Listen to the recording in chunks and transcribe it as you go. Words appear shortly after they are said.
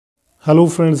Hello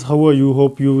friends, how are you?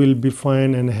 Hope you will be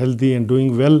fine and healthy and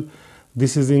doing well.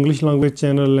 This is English language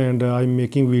channel and I'm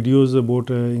making videos about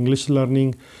English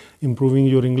learning, improving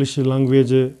your English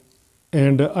language,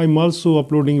 and I'm also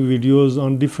uploading videos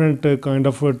on different kind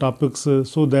of topics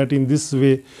so that in this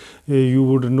way you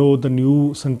would know the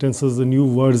new sentences, the new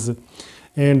words.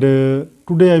 And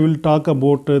today I will talk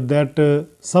about that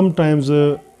sometimes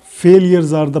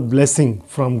failures are the blessing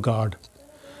from God,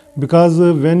 because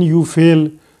when you fail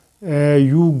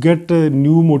you get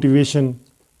new motivation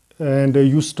and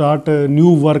you start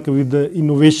new work with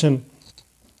innovation.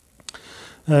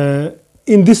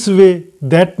 In this way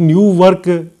that new work,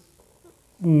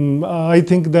 I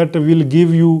think that will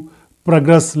give you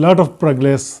progress, lot of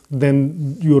progress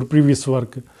than your previous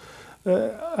work.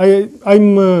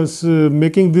 I'm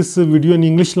making this video in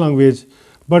English language,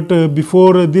 but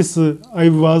before this I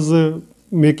was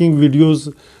making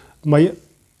videos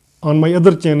on my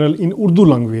other channel in Urdu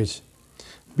language,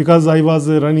 because I was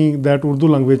running that Urdu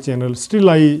language channel.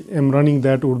 Still I am running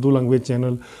that Urdu language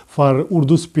channel for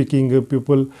Urdu speaking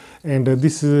people, and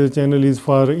this channel is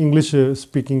for English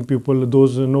speaking people,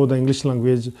 those who know the English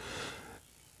language.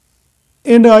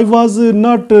 And I was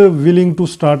not willing to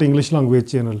start English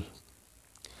language channel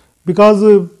because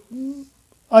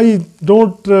I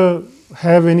don't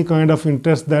have any kind of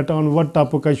interest that on what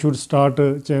topic I should start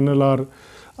a channel, or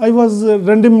I was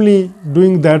randomly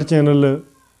doing that channel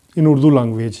in Urdu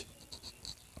language.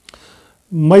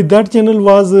 That channel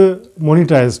was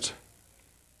monetized,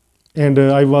 and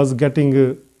I was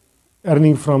getting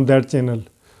earning from that channel.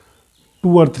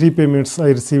 2 or 3 payments I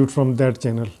received from that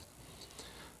channel.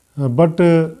 But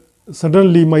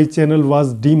suddenly my channel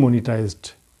was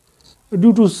demonetized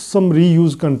due to some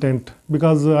reuse content,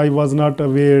 because I was not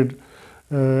aware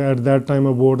at that time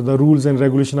about the rules and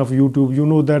regulation of YouTube. You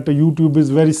know that YouTube is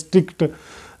very strict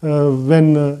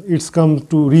when it's come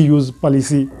to reuse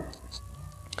policy.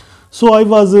 So I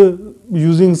was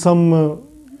using some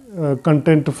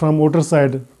content from outer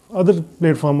side, other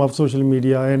platform of social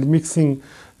media, and mixing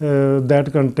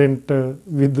that content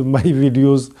with my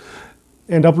videos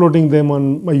and uploading them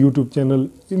on my YouTube channel.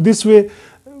 In this way,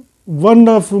 one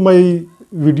of my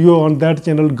video on that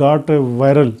channel got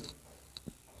viral,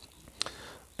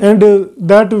 and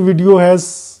that video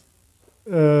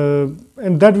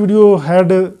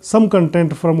had some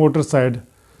content from outer side.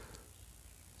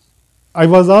 I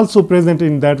was also present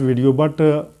in that video, but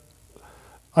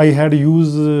I had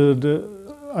used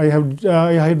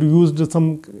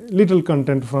some little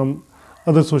content from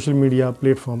other social media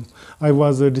platform. I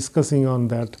was discussing on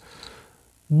that,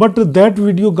 but that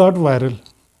video got viral.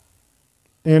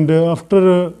 And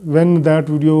after when that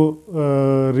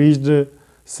video reached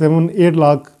 7-8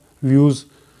 lakh views,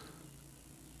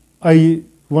 I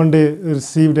one day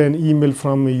received an email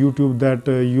from YouTube that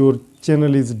your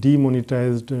channel is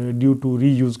demonetized due to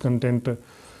reuse content,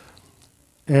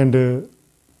 and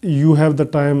you have the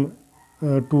time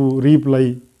to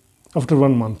reply after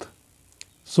 1 month.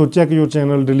 So check your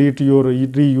channel, delete your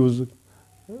reuse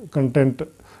content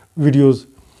videos.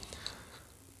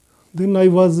 Then I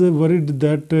was worried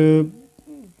that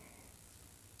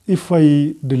if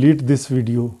I delete this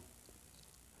video,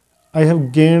 I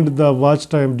have gained the watch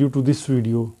time due to this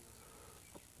video.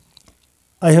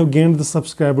 I have gained the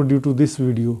subscriber due to this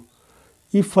video.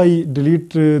 If I delete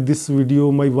this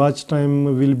video, my watch time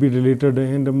will be deleted,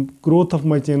 and growth of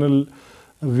my channel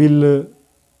will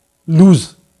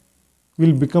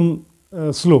become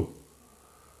slow.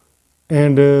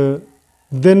 And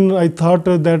then I thought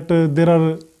that there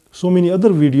are so many other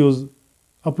videos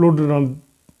uploaded on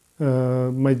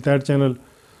that channel.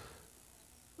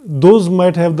 Those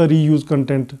might have the reuse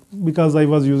content, because I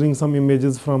was using some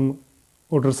images from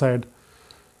outer side.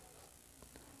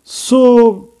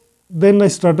 So then I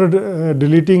started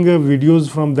deleting videos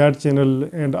from that channel,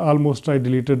 and almost I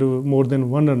deleted more than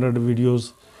 100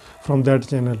 videos from that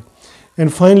channel.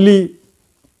 And finally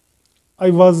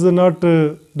I was not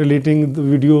deleting the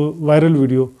viral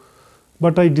video,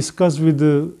 but I discussed with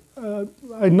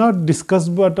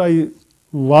but I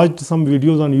watched some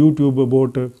videos on YouTube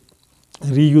about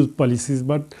reuse policies.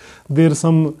 But there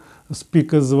some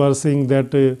speakers were saying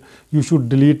that you should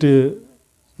delete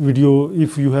video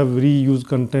if you have reuse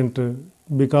content,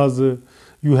 because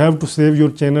you have to save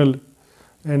your channel,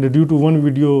 and due to one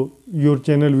video your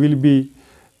channel will be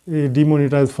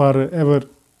demonetized forever.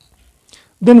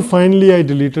 Then finally I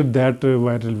deleted that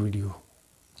viral video.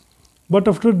 But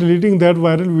after deleting that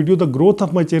viral video, the growth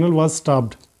of my channel was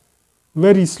stopped,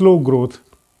 very slow growth.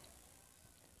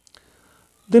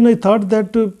 Then I thought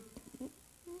that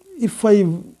if I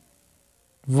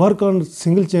work on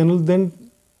single channel, then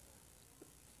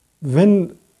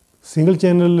when single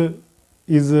channel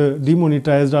is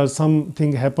demonetized or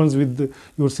something happens with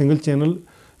your single channel,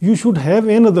 you should have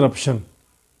another option.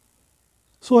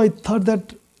 So I thought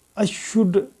that I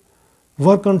should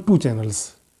work on 2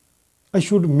 channels. I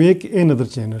should make another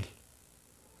channel.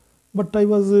 But I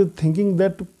was thinking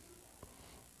that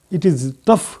it is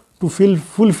tough to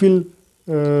fulfill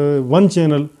one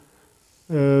channel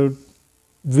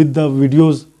with the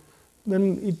videos.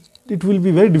 Then it will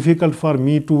be very difficult for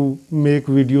me to make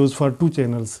videos for 2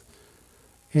 channels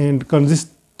and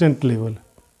consistent level.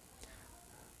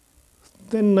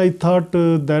 Then I thought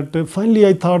finally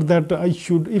I thought that I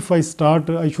should start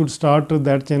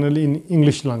that channel in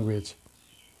English language.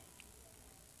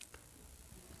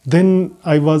 Then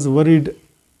I was worried.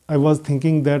 I was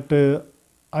thinking that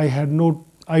I had no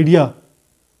idea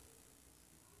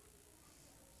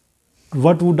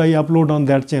what would I upload on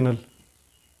that channel.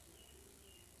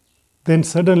 Then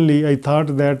suddenly I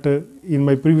thought that in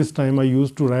my previous time I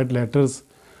used to write letters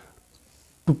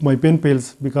to my pen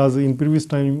pals, because in previous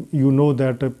time you know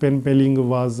that pen paling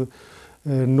was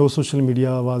no social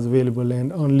media was available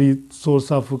and only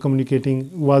source of communicating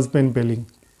was pen paling.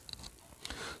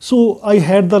 So I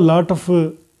had the lot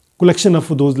of collection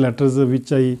of those letters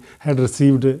which I had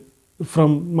received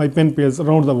from my pen pals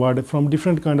around the world from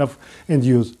different kind of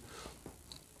NGOs.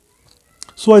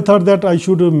 So I thought that I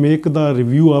should make the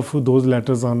review of those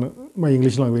letters on my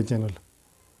English language channel.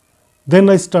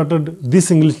 Then I started this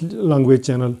English language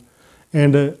channel,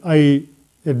 and I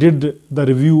did the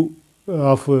review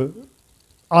of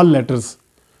all letters,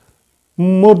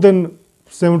 more than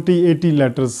 70-80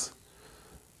 letters.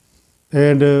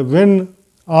 And when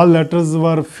all letters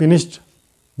were finished,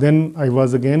 then I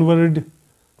was again worried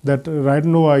that right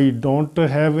now I don't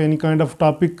have any kind of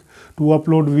topic to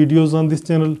upload videos on this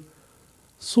channel.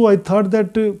 So I thought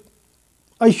that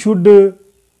I should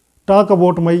talk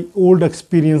about my old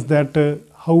experience, that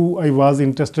how I was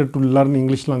interested to learn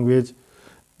English language,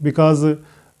 because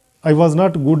I was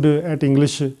not good at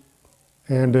English,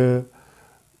 and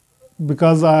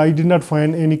because I did not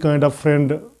find any kind of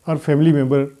friend or family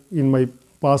member in my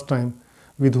past time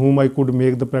with whom I could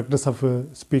make the practice of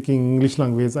speaking English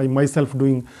language. I myself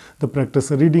doing the practice,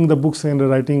 reading the books and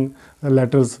writing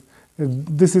letters.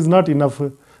 This is not enough,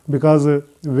 because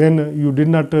when you did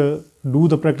not do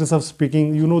the practice of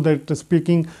speaking, you know that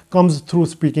speaking comes through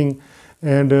speaking,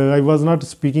 and I was not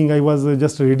speaking, I was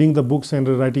just reading the books and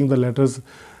writing the letters,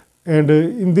 and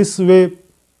in this way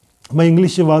my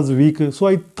English was weak. So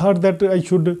I thought that I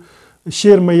should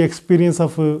share my experience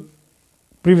of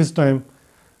previous time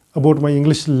about my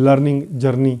English learning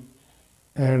journey,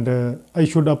 and I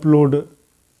should upload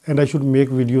and I should make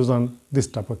videos on this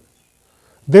topic.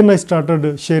 Then I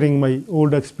started sharing my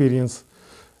old experience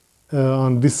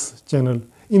on this channel.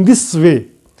 In this way,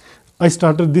 I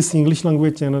started this English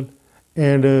language channel,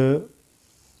 and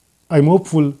I'm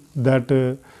hopeful that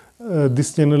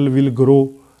this channel will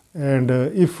grow, and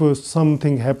if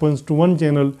something happens to one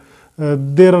channel,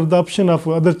 there are the option of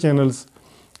other channels.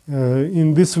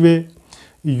 In this way,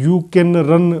 you can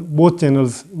run both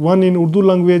channels, one in Urdu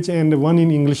language and one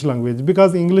in English language,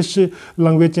 because English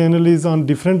language channel is on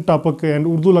different topic and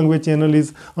Urdu language channel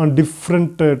is on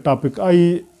different topic.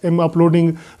 I am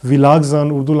uploading vlogs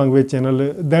on Urdu language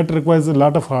channel. That requires a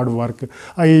lot of hard work.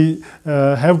 I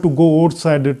have to go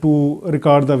outside to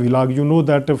record the vlog. You know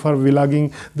that for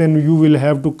vlogging, then you will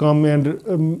have to come,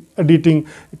 and editing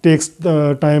takes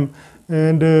time,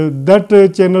 and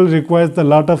that channel requires a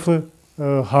lot of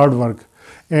hard work.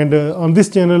 And on this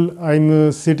channel, I'm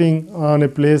sitting on a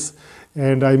place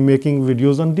and I'm making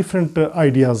videos on different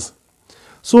ideas.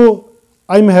 So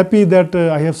I'm happy that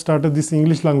I have started this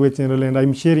English language channel, and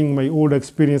I'm sharing my old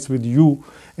experience with you,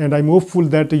 and I'm hopeful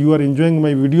that you are enjoying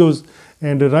my videos.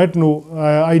 And right now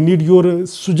I need your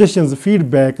suggestions,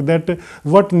 feedback, that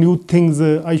what new things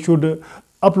I should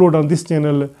upload on this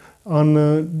channel,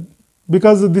 on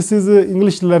because this is a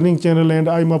English learning channel and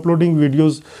I'm uploading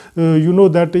videos. You know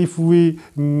that if we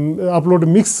upload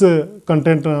mixed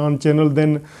content on channel,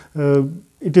 then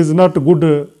it is not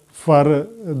good for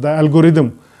the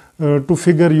algorithm to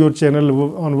figure your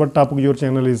channel on what topic your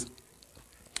channel is.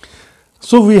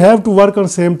 So we have to work on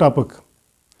same topic,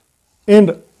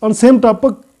 and on same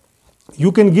topic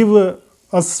you can give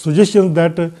us suggestions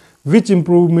that which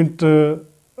improvement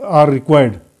are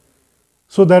required,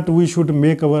 so that we should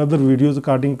make our other videos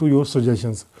according to your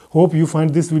suggestions. Hope you find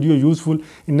this video useful.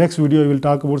 In next video I will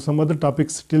talk about some other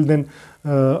topics. Till then,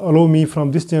 allow me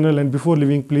from this channel, and before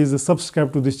leaving, please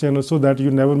subscribe to this channel so that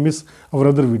you never miss our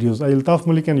other videos. I am Altaf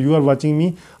Malik and you are watching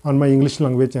me on my English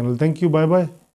language channel. Thank you. Bye bye.